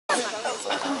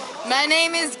My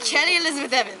name is Kelly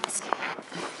Elizabeth Evans,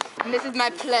 and this is my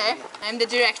play. I'm the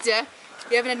director.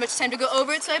 We haven't had much time to go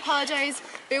over it, so I apologize.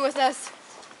 Bear with us.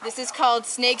 This is called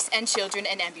Snakes and Children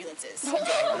and Ambulances.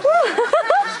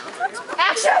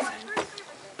 Action!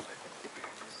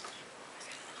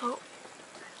 Oh.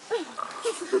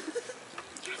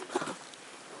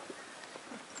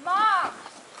 Mom!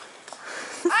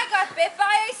 I got bit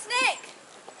by a snake!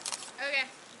 Okay.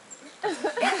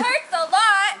 It hurts a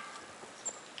lot!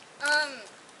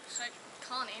 Should I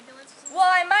call an ambulance or something? Well,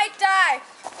 I might die!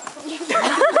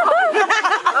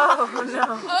 Oh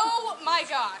no. Oh my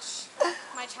gosh.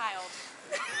 My child.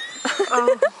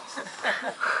 Oh.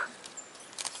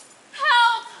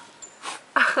 Help!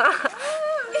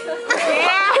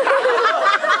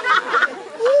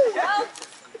 Yeah. Well,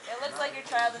 it looks like your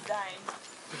child is dying.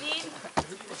 You need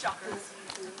the shockers.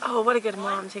 Oh, what a good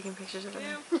mom taking pictures of it.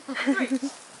 2, 3.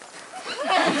 She's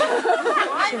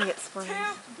gonna get splintered. 2,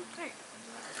 3.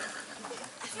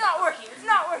 It's not working. It's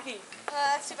not working.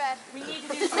 That's too bad. We need to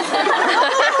do something.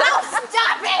 Oh,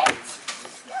 stop it!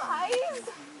 Guys!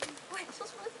 Wait, this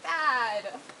was really bad.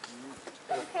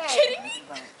 Okay. Kidding me?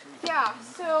 Yeah,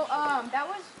 so, that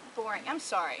was boring. I'm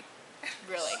sorry.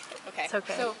 Really. Okay. It's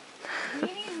okay. So, we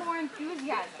need more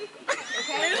enthusiasm.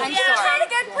 Okay? I'm Yeah, try sorry. it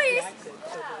again, please.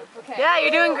 Okay. Yeah, you're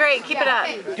doing great. Keep it up.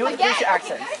 Okay. Do it with British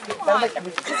accent. That'll make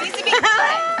everything. This needs to be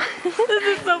fun.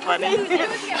 This is so funny.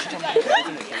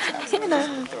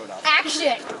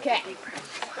 Action! Okay.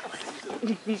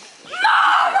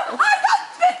 Mom! I got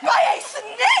bit by a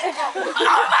snake!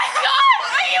 Oh my god!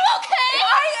 Are you okay?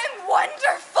 I am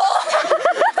wonderful!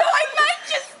 Though I might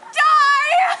just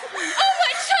die! Oh,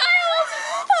 my child!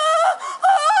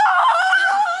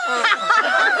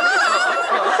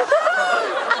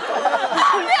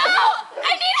 Oh no!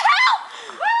 I need help!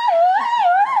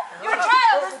 Your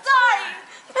child is dying!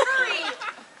 Hurry!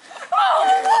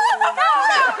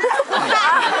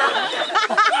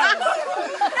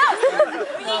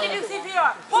 We need to do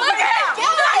CPR.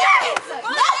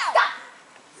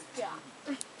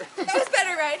 That was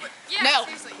better, right? Yeah, no.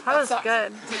 Seriously. That was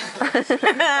good.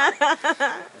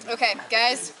 Okay,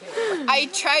 guys. I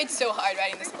tried so hard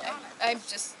writing this play. I'm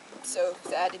just so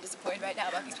sad and disappointed right now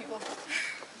about these people.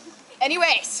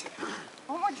 Anyways,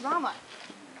 one more drama.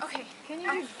 Okay, can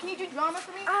you do drama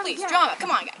for me? Please, yeah. drama.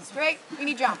 Come on, guys. Right? We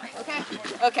need drama. Okay.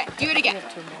 Okay. Do it again.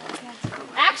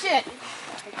 Action.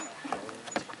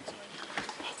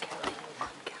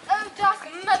 Oh, Doc,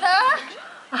 mother.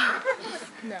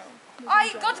 No.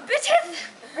 I got bitten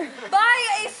by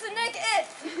a snake.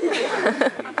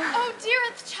 Oh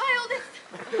dear, the child is.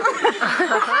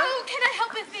 How can I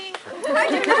help it be? I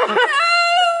do not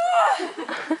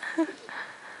know.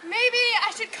 Maybe I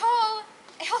should call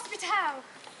a hospital.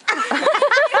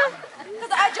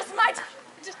 Because I just might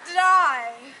just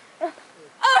die.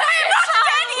 Oh, I am not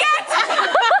dead yet!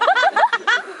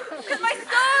 Because my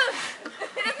soul,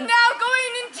 it is now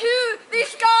going into the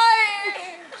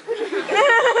sky.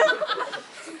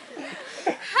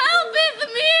 Help it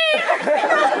me!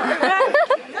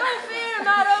 No fear,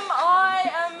 madam. I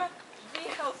am the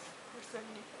health person.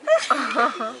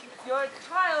 Your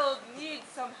child needs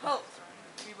some help.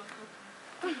 We will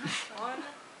help on.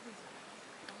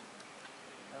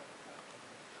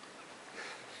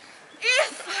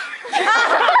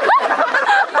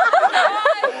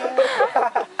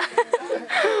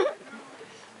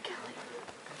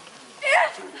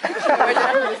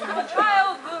 The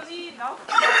child will need now.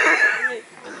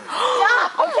 Stop.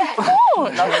 Okay.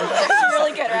 That's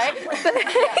really good, right?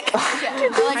 Okay.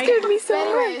 This scared me so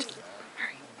Anyways. much.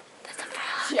 That's a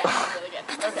frog. Yeah, that's really good.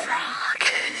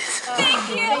 Okay. Thank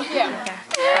you. Thank you.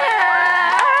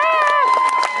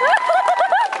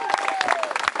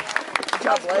 Good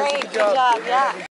job, Les. Good job, yeah.